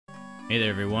Hey there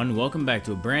everyone, welcome back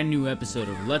to a brand new episode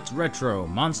of Let's Retro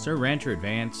Monster Rancher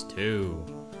Advance 2.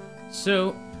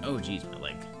 So, oh geez, my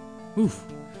leg. Oof.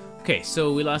 Okay,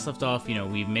 so we last left off,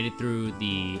 we've made it through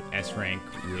the S rank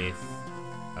with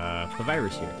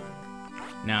Pavirus here.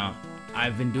 Now,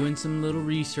 I've been doing some little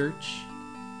research.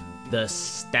 The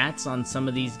stats on some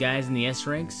of these guys in the S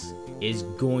ranks is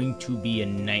going to be a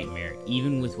nightmare.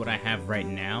 Even with what I have right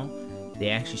now,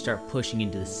 they actually start pushing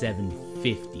into the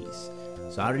 750s.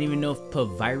 So I don't even know if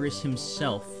Pavirus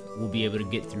himself will be able to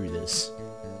get through this.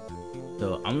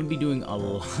 So I'm going to be doing a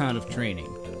lot of training.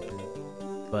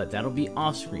 But that'll be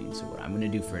off screen. So what I'm going to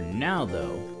do for now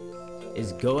though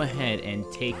is go ahead and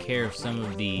take care of some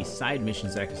of the side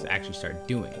missions that I can actually start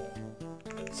doing.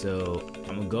 So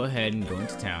I'm going to go ahead and go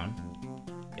into town.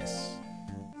 Yes.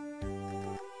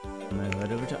 I'm going to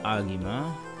head over to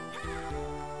Agima.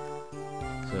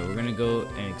 So we're going to go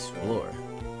and explore.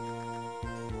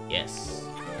 Yes.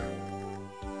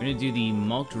 I'm gonna do the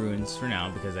Malkt Ruins for now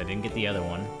because I didn't get the other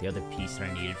one, the other piece that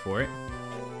I needed for it.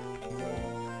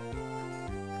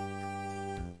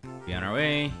 Be on our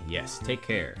way. Yes, take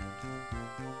care.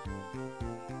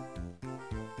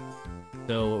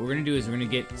 So what we're gonna do is we're gonna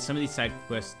get some of these side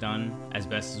quests done as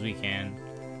best as we can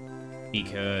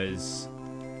because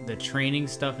the training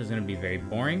stuff is gonna be very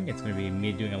boring. It's gonna be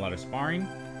me doing a lot of sparring.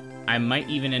 I might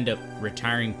even end up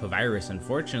retiring Pavirus,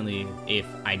 unfortunately, if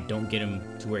I don't get him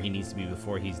to where he needs to be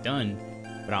before he's done,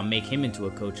 but I'll make him into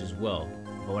a coach as well.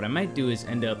 But what I might do is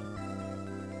end up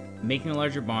making a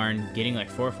larger barn, getting like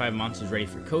 4 or 5 monsters ready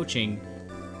for coaching,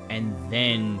 and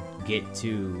then get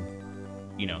to,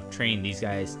 train these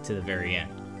guys to the very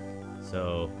end.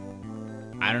 So,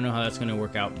 I don't know how that's going to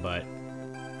work out, but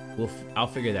I'll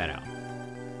figure that out.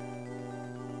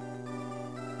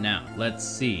 Now, let's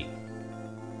see.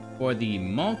 For the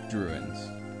Malkt Ruins,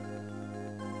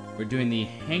 we're doing the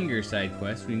Henger side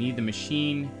quest. We need the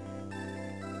machine.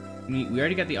 We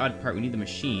already got the odd part. We need the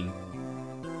machine.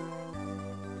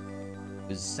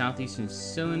 There's a southeastern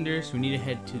cylinder, so we need to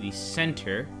head to the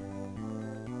center.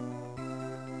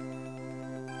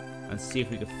 Let's see if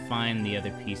we can find the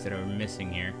other piece that we're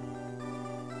missing here.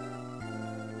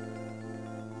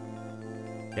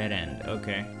 Dead end.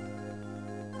 Okay.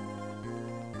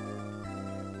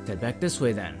 Head back this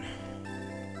way then.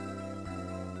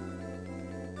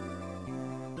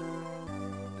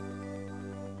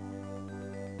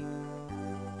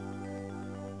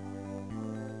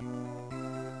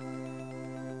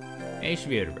 Okay, you should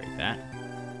be able to break that.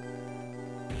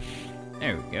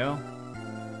 There we go.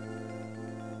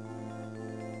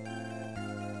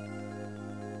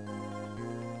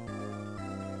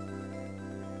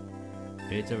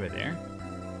 Okay, it's over there.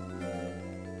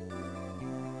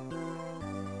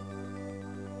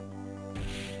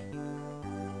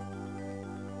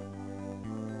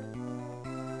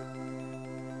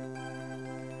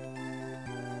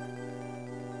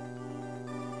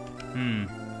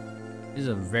 This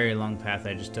is a very long path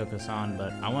I just took us on,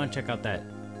 but I want to check out that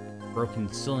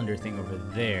broken cylinder thing over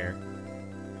there.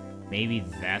 Maybe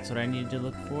that's what I needed to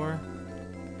look for?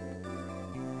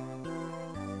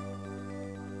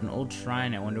 An old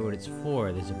shrine, I wonder what it's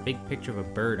for. There's a big picture of a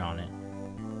bird on it.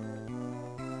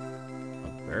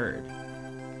 A bird?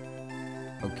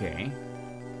 Okay.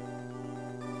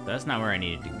 That's not where I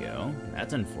needed to go.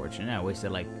 That's unfortunate. I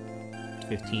wasted like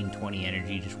 15-20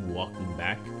 energy just walking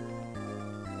back.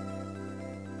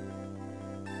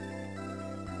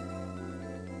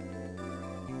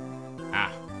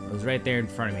 It was right there in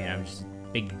front of me and I'm just a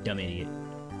big dumb idiot.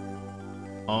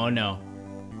 Oh no.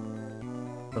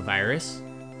 Pavirus?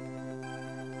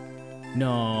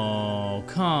 No,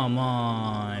 come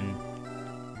on.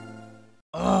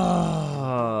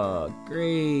 Oh,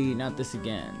 great, not this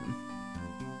again.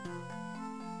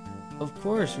 Of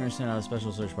course we're gonna send out a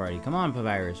special search party. Come on,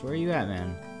 Pavirus, where are you at,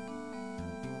 man?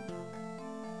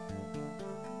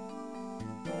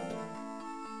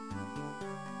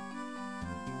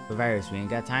 Pavirus, we ain't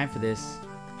got time for this.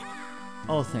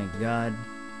 Oh, thank God.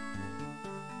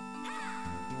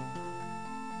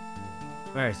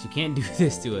 Pavirus, you can't do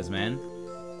this to us, man.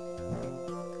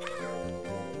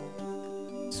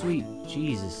 Sweet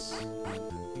Jesus.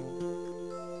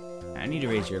 I need to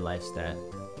raise your life stat.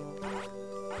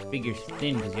 I figure you're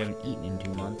thin because you haven't eaten in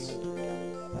 2 months.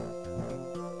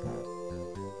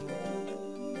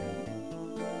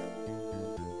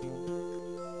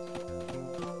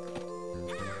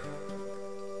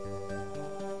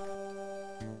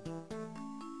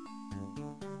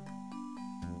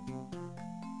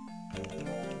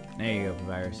 There you go,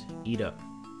 Pavirus. Eat up.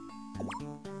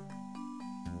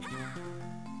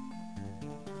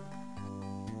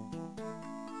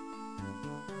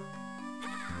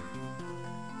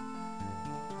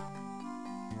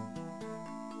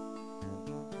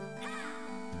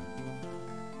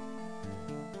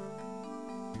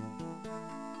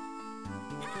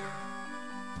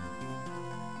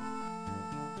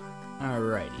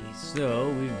 So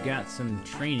we've got some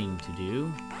training to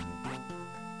do.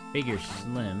 Figure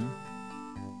slim.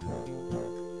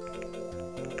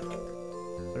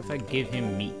 What if I give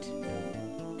him meat?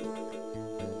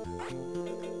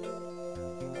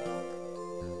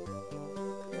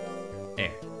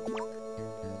 There.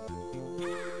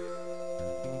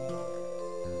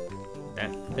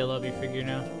 That fill up your figure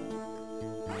now?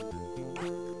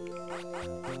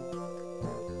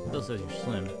 Still says you're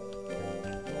slim.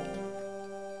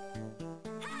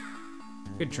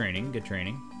 Good training, good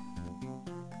training.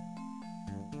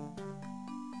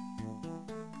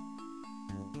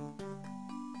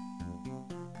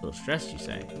 A little stressed, you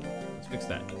say? Let's fix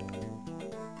that.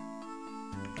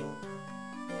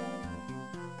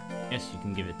 Yes, you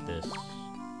can give it this.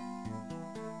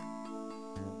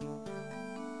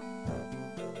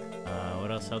 What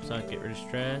else helps out get rid of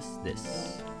stress?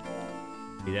 This.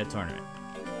 Do that tournament.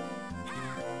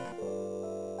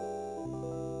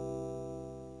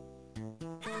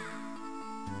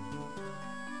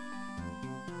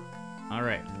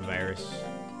 Alright, Pavirus.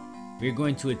 We're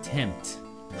going to attempt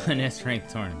an S-rank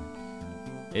tournament.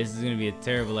 This is going to be a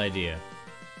terrible idea.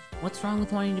 What's wrong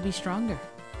with wanting to be stronger?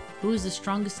 Who is the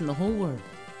strongest in the whole world?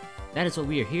 That is what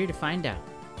we are here to find out.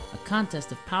 A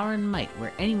contest of power and might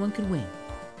where anyone could win.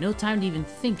 No time to even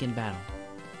think in battle.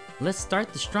 Let's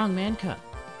start the Strongman Cup.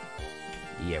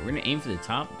 Yeah, we're going to aim for the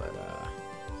top, but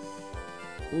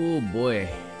oh boy,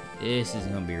 this is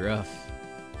going to be rough.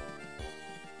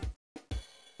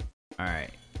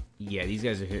 Alright. Yeah, these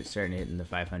guys are starting to hit in the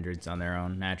 500s on their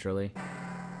own, naturally.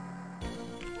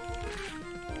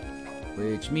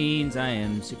 Which means I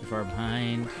am super far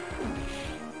behind.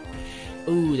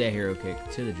 Ooh, that hero kick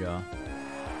to the jaw.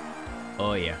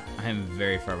 Oh yeah, I am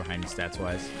very far behind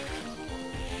stats-wise.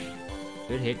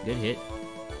 Good hit, good hit.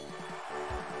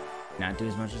 Not do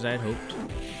as much as I had hoped.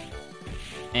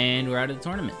 And we're out of the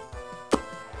tournament.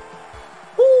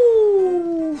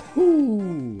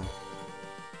 Woo!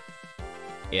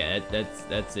 Yeah,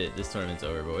 that's it. This tournament's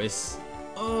over, boys.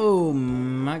 Oh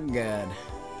my god.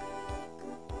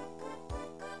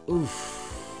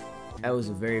 Oof. That was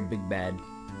a very big bad.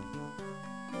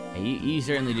 Hey, you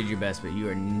certainly did your best, but you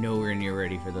are nowhere near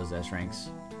ready for those S ranks.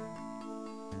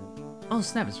 Oh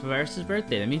snap, it's Pavirus'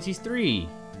 birthday. That means he's 3.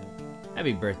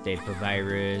 Happy birthday,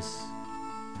 Pavirus.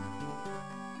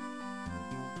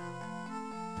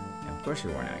 Yeah, of course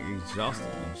you're worn out. You're exhausted.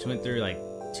 You just went through like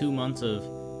 2 months of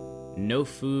no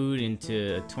food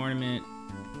into a tournament.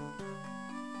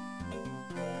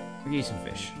 I'll give you some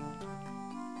fish.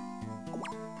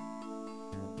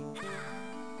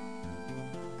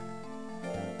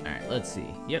 Alright, let's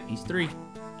see. Yep, he's 3.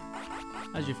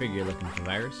 How's your figure looking,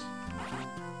 Pavirus?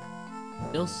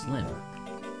 Still slim.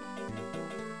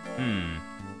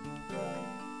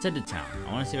 Let's head to town.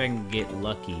 I want to see if I can get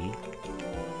lucky.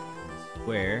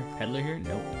 Square. Peddler here?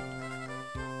 Nope.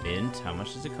 Mint. How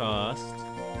much does it cost?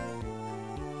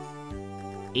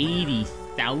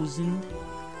 80,000?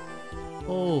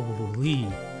 Holy.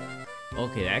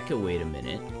 Okay, that could wait a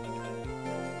minute.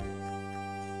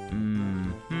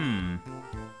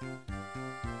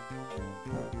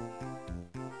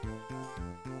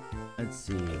 Let's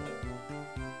see.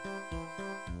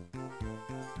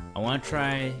 I want to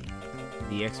try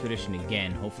the expedition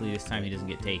again. Hopefully this time he doesn't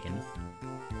get taken.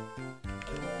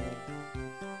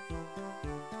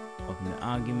 Welcome to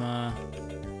Aguma.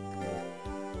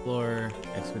 Explorer.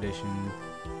 Expedition.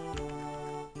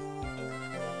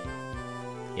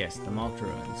 Yes, the Malkt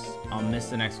Ruins. I'll miss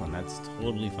the next one. That's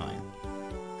totally fine.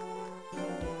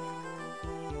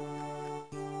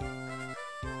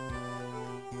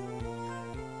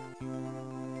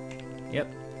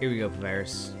 Yep, here we go,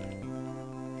 Pavirus.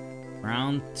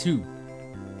 Round 2.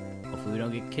 Hopefully we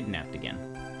don't get kidnapped again.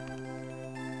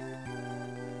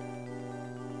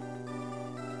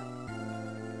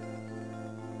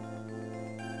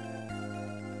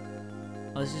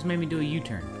 Oh, this just made me do a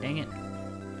U-turn. Dang it.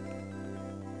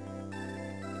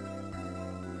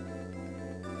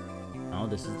 Oh,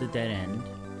 this is the dead end.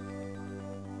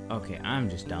 Okay, I'm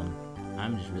just dumb.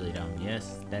 I'm just really dumb.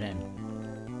 Yes, dead end.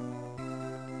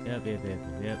 Yep.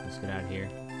 Let's get out of here.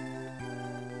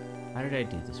 How did I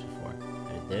do this before?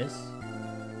 I did this.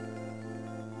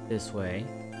 This way.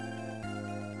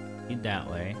 Need that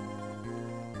way.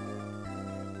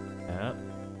 Up.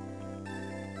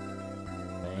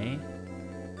 Way.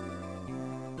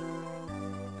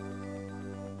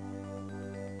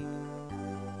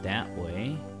 That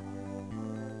way.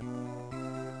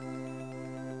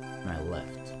 My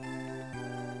left.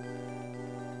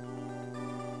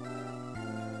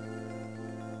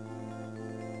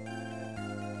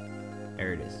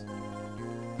 There it is.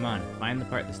 Come on, find the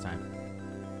part this time.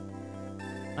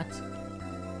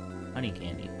 What? Honey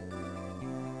candy.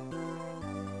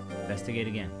 Investigate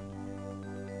again.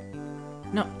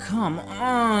 No, come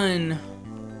on!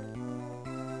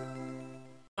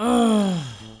 Ugh.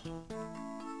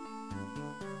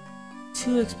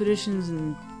 2 expeditions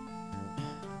and...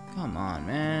 Come on,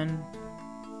 man.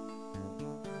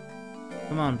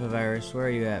 Come on, Pavirus, where are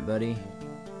you at, buddy?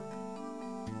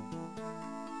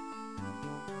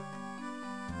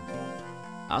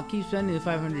 I'll keep spending the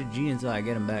 500G until I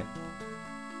get him back.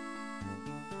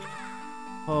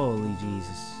 Holy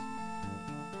Jesus.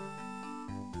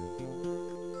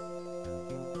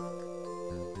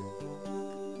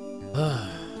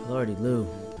 Lordy Lou.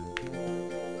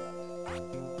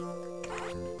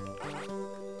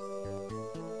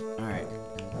 Alright.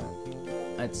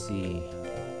 Let's see.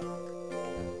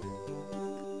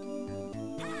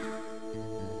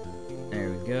 There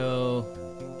we go.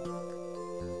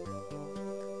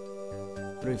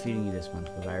 What are we feeding you this month,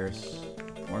 Pavirus?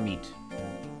 More meat.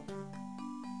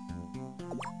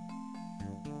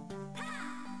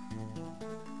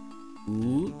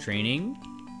 Ooh, training.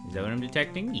 Is that what I'm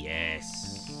detecting?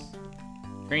 Yes.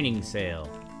 Training sale.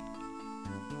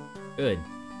 Good.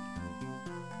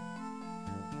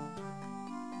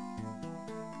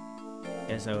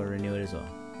 Guess I will renew it as well.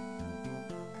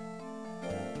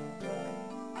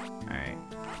 Alright.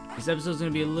 This episode's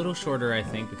gonna be a little shorter, I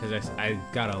think, because I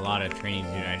got a lot of training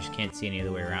to do and I just can't see any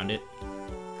other way around it.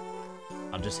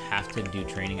 I'll just have to do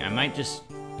training. I might just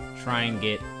try and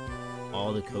get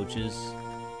all the coaches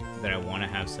that I want to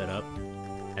have set up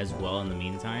as well in the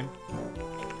meantime.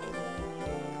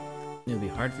 It'll be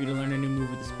hard for you to learn a new move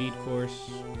with the speed course.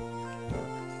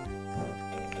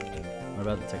 What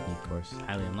about the technique course?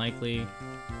 Highly unlikely.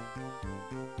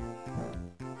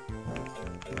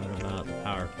 What about the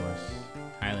power course?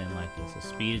 Highly unlikely. So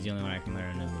speed is the only one I can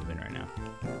learn a new move in right now.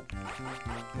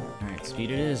 Alright, speed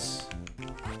it is.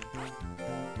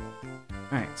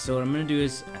 Alright, so what I'm gonna do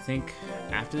is, I think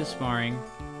after the sparring,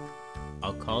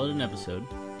 I'll call it an episode.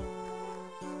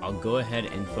 I'll go ahead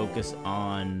and focus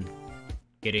on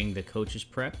getting the coaches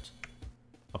prepped.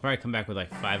 I'll probably come back with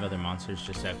like 5 other monsters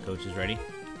just to have coaches ready.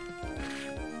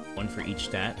 1 for each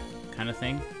stat, kind of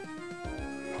thing.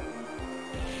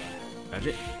 Dodge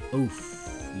it.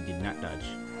 Oof, you did not dodge.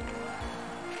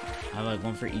 I'll have like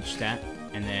 1 for each stat,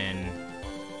 and then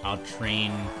I'll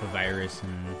train Pavirus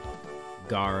and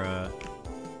Gara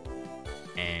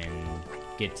and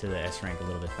get to the S rank a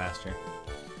little bit faster.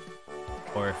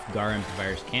 Or if Gara and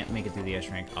Pavirus can't make it through the S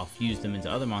rank, I'll fuse them into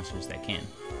other monsters that can.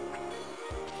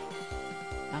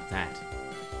 Not that.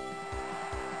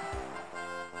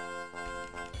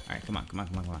 Alright, come on, come on,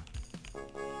 come on, come on.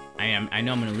 I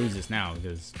know I'm gonna lose this now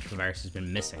because Pavirus has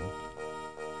been missing.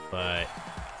 But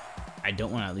I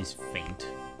don't want to at least faint.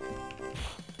 There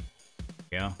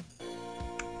we go.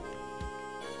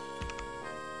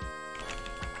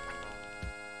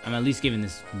 I'm at least giving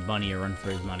this bunny a run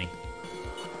for his money.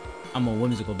 I'm a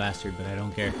whimsical bastard, but I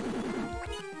don't care.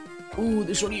 Ooh,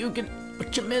 the Shoryuken!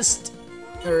 But you missed!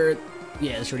 Yeah,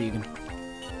 the Shoryuken.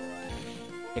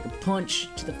 Take a punch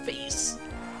to the face.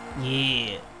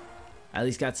 Yeah. I at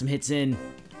least got some hits in.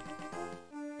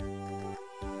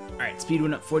 Alright, speed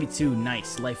went up 42.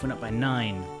 Nice. Life went up by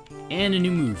 9. And a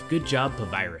new move. Good job,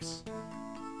 Pavirus.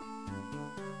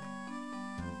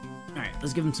 Alright,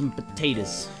 let's give him some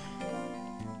potatoes.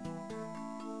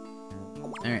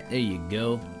 Alright, there you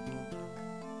go.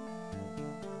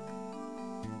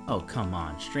 Oh, come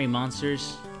on. Stray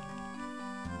monsters.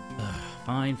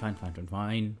 Fine, fine, fine, fine,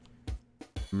 fine.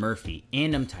 Murphy.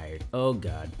 And I'm tired. Oh,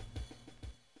 God.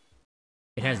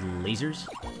 It has lasers?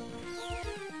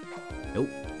 Nope.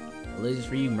 No lasers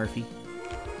for you, Murphy.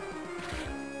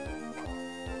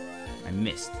 I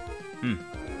missed.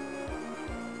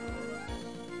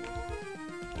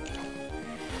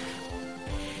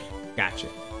 Gotcha.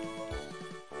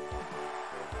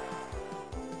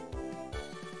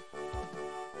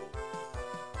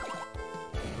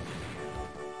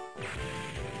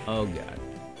 Oh, God.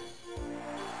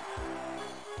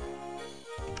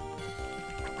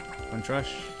 Punch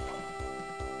rush.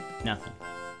 Nothing.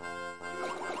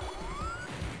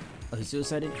 Oh, he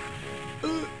suicided?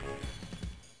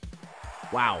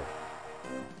 Wow.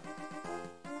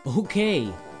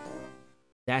 Okay.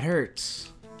 That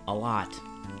hurts. A lot.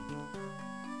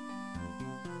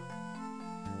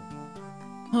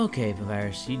 Okay,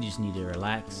 Pavirus, you just need to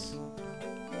relax.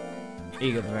 Here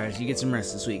you go, Pavirus. You get some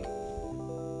rest this week.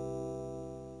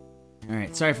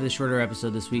 Alright, sorry for the shorter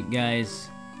episode this week, guys.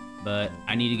 But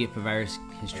I need to get Pavirus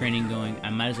his training going. I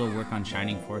might as well work on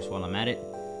Shining Force while I'm at it.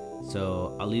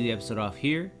 So I'll leave the episode off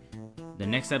here. The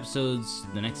next episodes,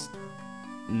 the next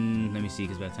Let me see,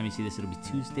 because by the time you see this, it'll be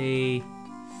Tuesday.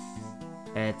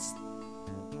 That's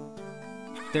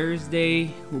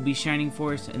Thursday will be Shining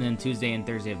Force, and then Tuesday and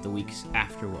Thursday of the weeks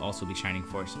after will also be Shining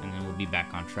Force, and then we'll be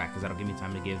back on track, because that'll give me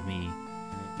time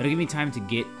to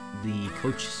get the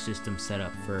coach system set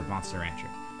up for Monster Rancher.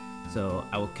 So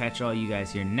I will catch all you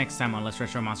guys here next time on Let's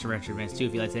Retro Monster Rancher Advance 2.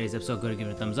 If you like today's episode, go to give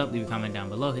it a thumbs up, leave a comment down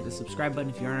below, hit the subscribe button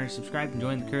if you aren't already subscribed, and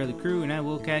join the Curly Crew, and I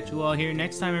will catch you all here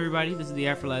next time, everybody. This is the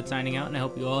Afrolad signing out, and I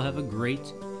hope you all have a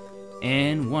great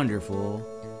and wonderful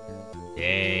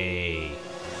day.